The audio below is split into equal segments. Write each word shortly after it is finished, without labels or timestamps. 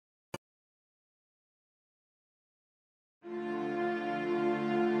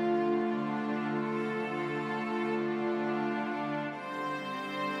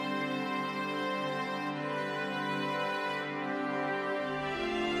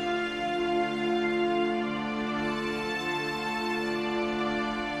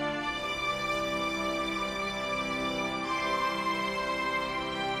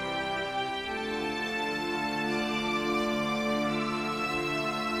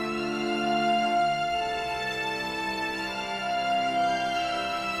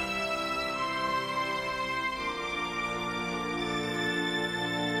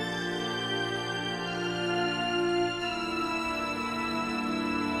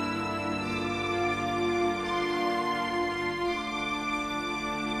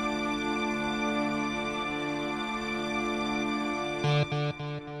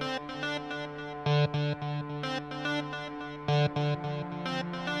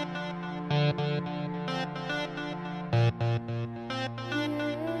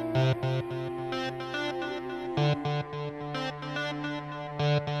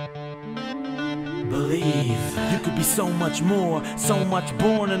Believe you could be so much more, so much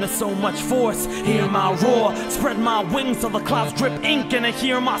born and there's so much force. Hear my roar, spread my wings till the clouds drip ink and I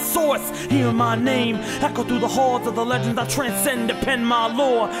hear my source. Hear my name, echo through the halls of the legends I transcend to pen my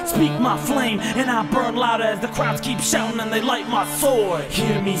lore. Speak my flame and I burn louder as the crowds keep shouting and they light my sword.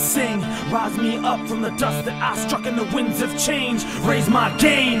 Hear me sing, rise me up from the dust that I struck in the winds of change. Raise my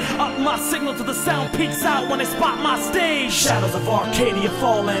gain, up my signal till the sound peaks out when they spot my stage. Shadows of Arcadia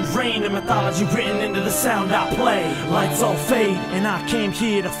fall and rain, and mythology written into the sound I play. Lights all fade, and I came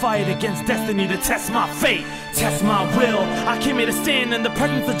here to fight against destiny, to test my fate, test my will. I came here to stand in the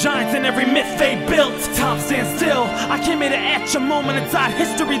presence of giants and every myth they built. Time stands still, I came here to etch a moment inside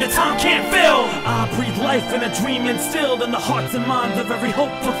history that time can't fill. I breathe life in a dream instilled in the hearts and minds of every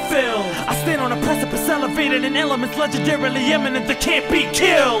hope fulfilled. I stand on a precipice elevated in elements legendarily eminent that can't be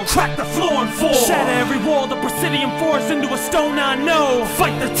killed. Crack the floor and fall, shatter every wall, the Presidium forest into a stone I know.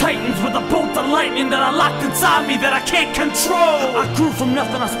 Fight the titans with a bolt of lightning that I locked inside me that I can't control. I grew from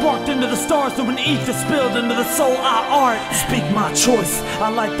nothing, I sparked into the stars through an ether spilled into the soul I art. Speak my choice, I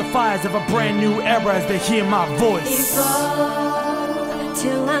light the fires of a brand new era as they hear my voice. Evolve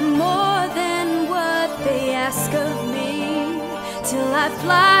till I'm more than what they ask of me, till I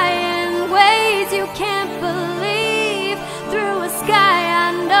fly in ways you can't believe, through a sky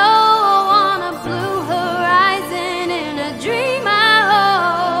I know, on a blue horizon, in a dream I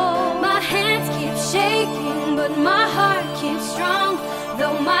hold. My hands keep shaking, but my heart keeps strong,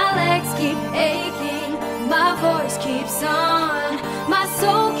 though my legs keep aching, my voice keeps on, my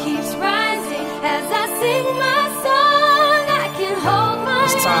soul keeps rising as I sing my song. I can hold my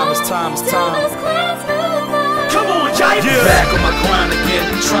it's time. till those clouds move on. Come on, Yipes! Yeah. Back on my grind again,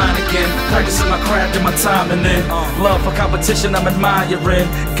 trying again, practicing my craft and my timing in. Love for competition I'm admiring,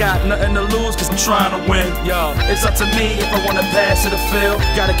 got nothing to lose cause I'm trying to win. Yo, it's up to me if I wanna pass it or fail.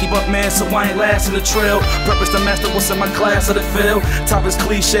 Gotta keep up man so I ain't lasting the trail. Purpose to master what's in my class of the field. Top is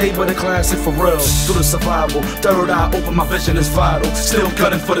cliche but a classic for real. Through the survival, third eye open, my vision is vital. Still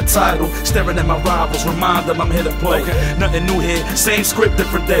gunning for the title, staring at my rivals, remind them I'm here to play. Nothing new here, same script,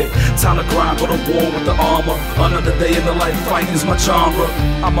 different day. Time to grind, go to war with the armor. Another day in the life, fighting is my genre.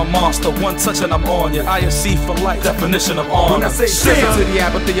 I'm a monster, one touch and I'm on ya. IFC for life, definition of honor. When I say stand to the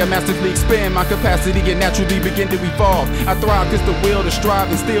apathy, I massively expand my capacity and naturally begin to evolve. I thrive cause the will to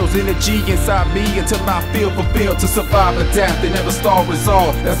strive instills energy inside me until I feel fulfilled to survive, adapt, and never stall,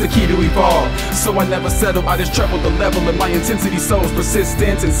 resolve. That's the key to evolve. So I never settle, I just treble the level of my intensity soars.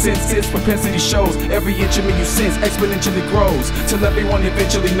 Persistence and since its propensity shows, every inch of me you sense exponentially grows, till everyone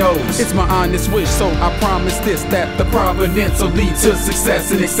eventually knows. It's my honest wish, so I promise this, that the providence will lead to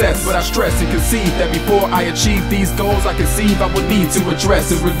success and excess. But I stress and conceive that before I achieve these goals I conceive, I would need to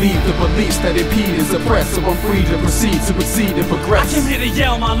address and relieve the beliefs that impede and suppress, so I'm free to proceed to exceed and progress. I came here to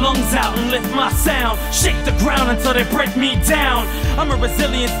yell my lungs out and lift my sound, shake the ground until they break me down. I'm a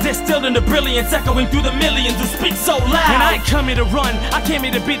resilience distilled into brilliance, echoing through the millions who speak so loud. And I ain't come here to run, I came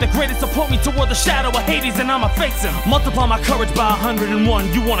here to be the greatest. Support me toward the shadow of Hades and I'ma face him. Multiply my courage by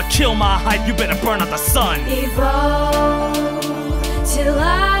 101. You wanna kill my hype, you better burn out the sun. Evolve till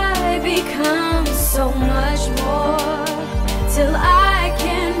I become so much more, till I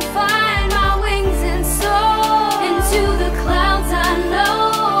can find my wings and soar into the clouds I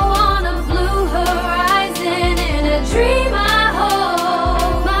know, on a blue horizon, in a dream I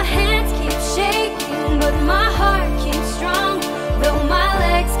hold. My hands keep shaking, but my heart keeps strong, though my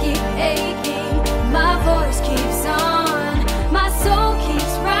legs keep aching, my voice keeps on, my soul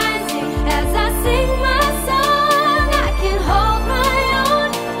keeps rising as I sing my song. I can hold my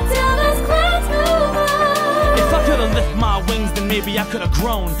own till those clouds move on. If I could've lifted my wings, then maybe I could've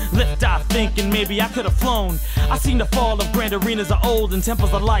grown. Lift, I think, and maybe I could've flown. I seen the fall of grand arenas of old and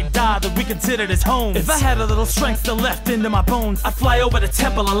temples of light die that we considered as homes. If I had a little strength still left into my bones, I'd fly over the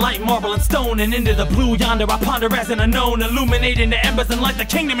temple of light, marble, and stone, and into the blue yonder I ponder as an unknown, illuminating the embers and light the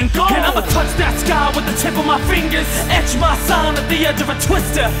kingdom in gold. And I'ma touch that sky with the tip of my fingers, etch my sound at the edge of a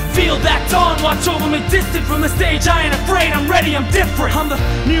twister. Feel that dawn watch over me, distant from the stage. I ain't afraid, I'm ready, I'm different. I'm the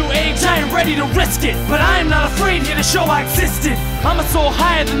new age, I ain't ready to risk it, but I am not afraid here to show I existed. I'm a soul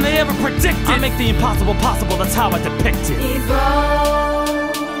higher than they ever predicted. I make the impossible possible, that's how I depict it.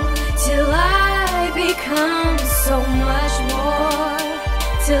 Evolve till I become so much more,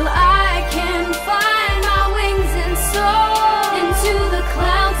 till I can find my wings and soar into the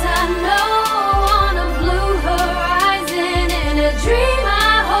clouds I know, on a blue horizon, in a dream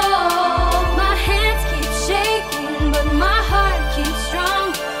I hold. My hands keep shaking, but my heart keeps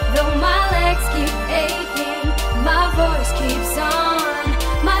strong, though my legs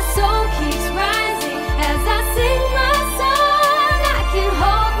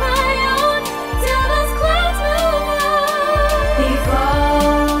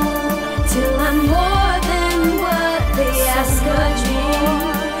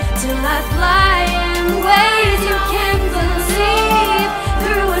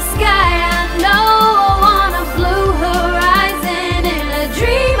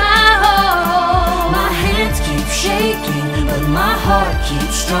my heart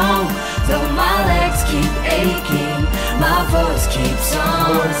keeps strong, though my legs keep aching. My voice keeps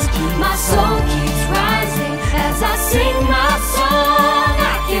on, my soul keeps rising as I sing my song.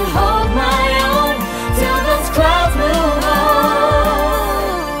 I can hold my own till those clouds move on.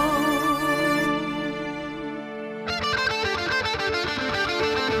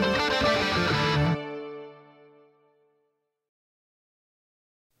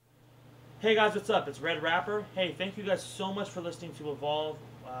 Hey guys, what's up? It's Redrapper. Hey, thank you guys so much for listening to Evolve.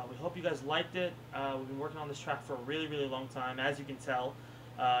 We hope you guys liked it. We've been working on this track for a really, really long time, as you can tell.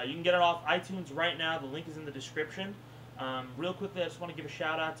 You can get it off iTunes right now. The link is in the description. Real quickly, I just want to give a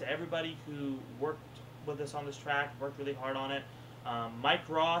shout out to everybody who worked with us on this track, worked really hard on it. Mike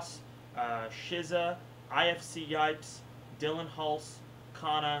Ross, Shizza, IFC Yipes, Dillon Hulse,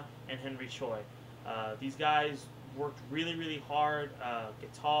 Kana, and Henry Choi. These guys worked really, really hard.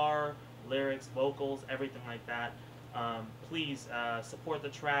 Guitar, lyrics, vocals, everything like that. Please support the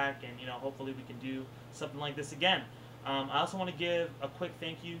track, and hopefully we can do something like this again. I also want to give a quick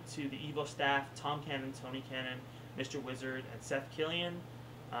thank you to the EVO staff: Tom Cannon, Tony Cannon, Mr. Wizard, and Seth Killian.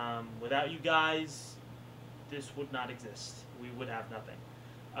 Without you guys, this would not exist. We would have nothing.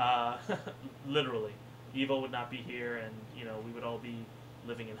 Literally, EVO would not be here, and we would all be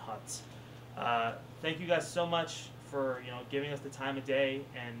living in huts. Thank you guys so much for giving us the time of day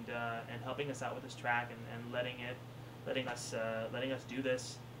and helping us out with this track and letting us do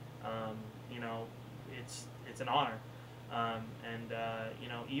this. It's an honor.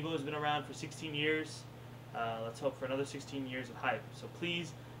 EVO has been around for 16 years. Let's hope for another 16 years of hype. So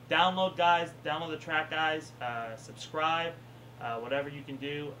please download the track, guys. Subscribe, whatever you can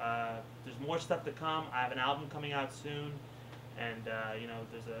do. There's more stuff to come. I have an album coming out soon, and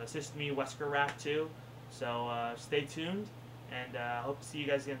there's a Assist Me Wesker rap too. So stay tuned, and hope to see you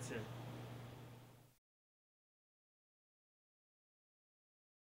guys again soon.